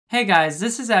Hey guys,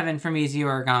 this is Evan from Easy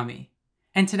Origami,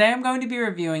 and today I'm going to be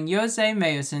reviewing José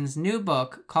Meeusen's new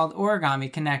book called Origami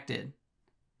Connected.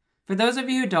 For those of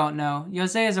you who don't know,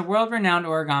 José is a world-renowned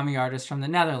origami artist from the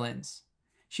Netherlands.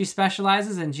 She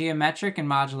specializes in geometric and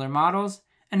modular models,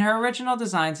 and her original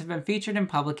designs have been featured in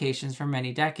publications for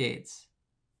many decades.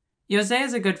 José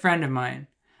is a good friend of mine.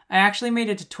 I actually made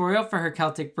a tutorial for her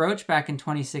Celtic brooch back in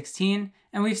 2016,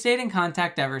 and we've stayed in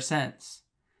contact ever since.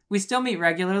 We still meet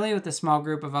regularly with a small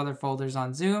group of other folders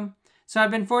on Zoom, so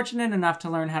I've been fortunate enough to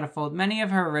learn how to fold many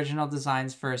of her original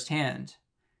designs firsthand.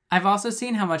 I've also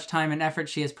seen how much time and effort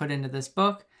she has put into this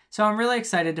book, so I'm really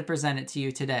excited to present it to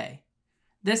you today.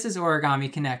 This is Origami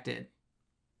Connected.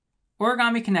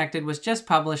 Origami Connected was just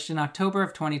published in October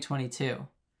of 2022.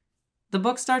 The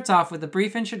book starts off with a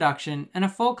brief introduction and a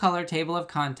full color table of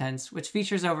contents which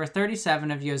features over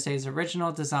 37 of José's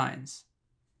original designs.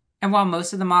 And while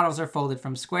most of the models are folded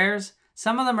from squares,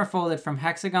 some of them are folded from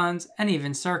hexagons and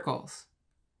even circles.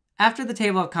 After the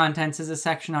table of contents is a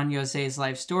section on José's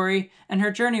life story and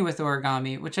her journey with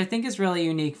origami, which I think is really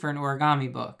unique for an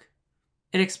origami book.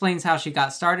 It explains how she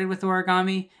got started with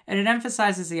origami, and it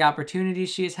emphasizes the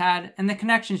opportunities she has had and the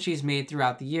connections she's made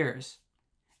throughout the years.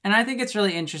 And I think it's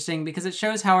really interesting because it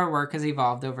shows how her work has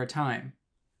evolved over time.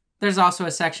 There's also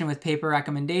a section with paper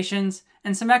recommendations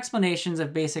and some explanations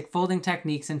of basic folding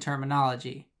techniques and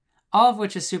terminology, all of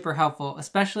which is super helpful,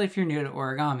 especially if you're new to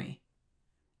origami.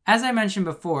 As I mentioned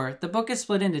before, the book is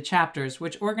split into chapters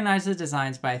which organize the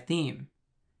designs by theme.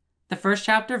 The first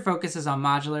chapter focuses on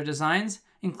modular designs,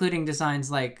 including designs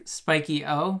like Spiky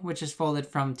O, which is folded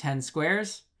from 10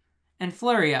 squares, and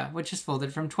Floria, which is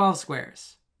folded from 12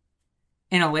 squares.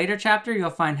 In a later chapter, you'll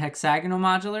find hexagonal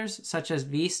modulars, such as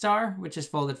V-Star, which is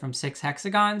folded from 6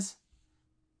 hexagons.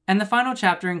 And the final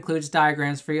chapter includes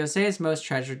diagrams for José's most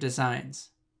treasured designs.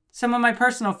 Some of my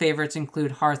personal favorites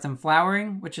include Hearth and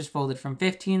Flowering, which is folded from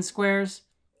 15 squares,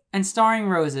 and Starring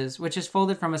Roses, which is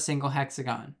folded from a single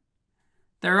hexagon.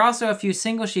 There are also a few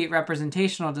single-sheet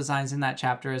representational designs in that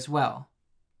chapter as well.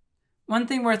 One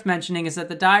thing worth mentioning is that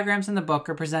the diagrams in the book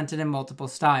are presented in multiple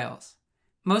styles.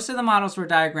 Most of the models were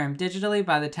diagrammed digitally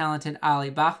by the talented Ali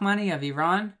Bahmani of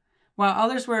Iran, while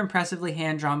others were impressively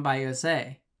hand-drawn by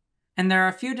José. And there are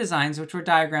a few designs which were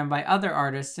diagrammed by other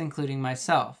artists, including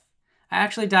myself. I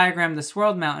actually diagrammed the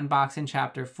swirled mountain box in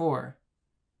Chapter 4.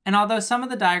 And although some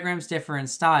of the diagrams differ in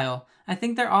style, I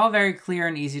think they're all very clear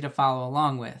and easy to follow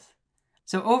along with.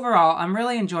 So overall, I'm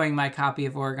really enjoying my copy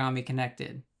of Origami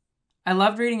Connected. I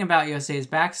loved reading about José's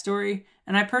backstory,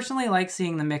 and I personally like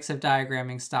seeing the mix of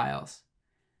diagramming styles.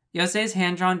 José's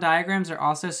hand-drawn diagrams are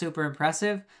also super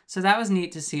impressive, so that was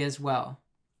neat to see as well.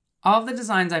 All of the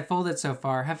designs I've folded so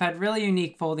far have had really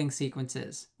unique folding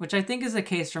sequences, which I think is the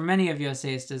case for many of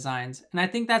José's designs, and I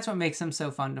think that's what makes them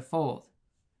so fun to fold.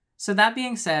 So that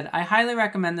being said, I highly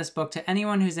recommend this book to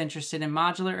anyone who's interested in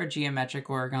modular or geometric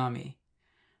origami.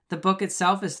 The book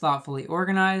itself is thoughtfully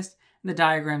organized, the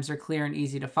diagrams are clear and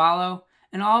easy to follow,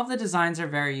 and all of the designs are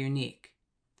very unique.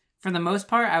 For the most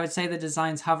part, I would say the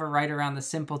designs hover right around the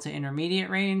simple to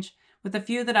intermediate range, with a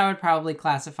few that I would probably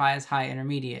classify as high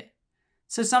intermediate.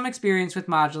 So some experience with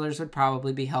modulars would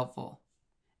probably be helpful.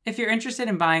 If you're interested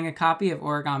in buying a copy of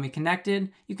Origami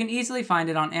Connected, you can easily find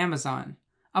it on Amazon.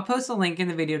 I'll post a link in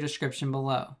the video description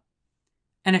below.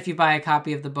 And if you buy a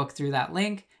copy of the book through that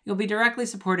link, you'll be directly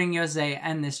supporting José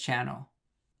and this channel.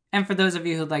 And for those of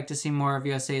you who'd like to see more of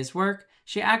José's work,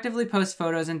 she actively posts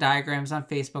photos and diagrams on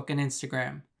Facebook and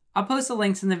Instagram. I'll post the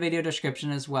links in the video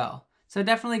description as well, so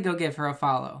definitely go give her a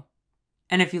follow.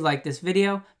 And if you like this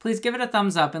video, please give it a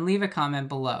thumbs up and leave a comment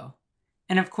below.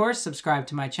 And of course, subscribe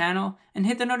to my channel and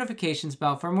hit the notifications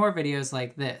bell for more videos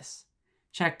like this.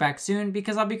 Check back soon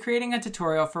because I'll be creating a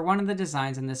tutorial for one of the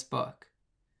designs in this book.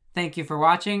 Thank you for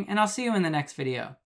watching, and I'll see you in the next video.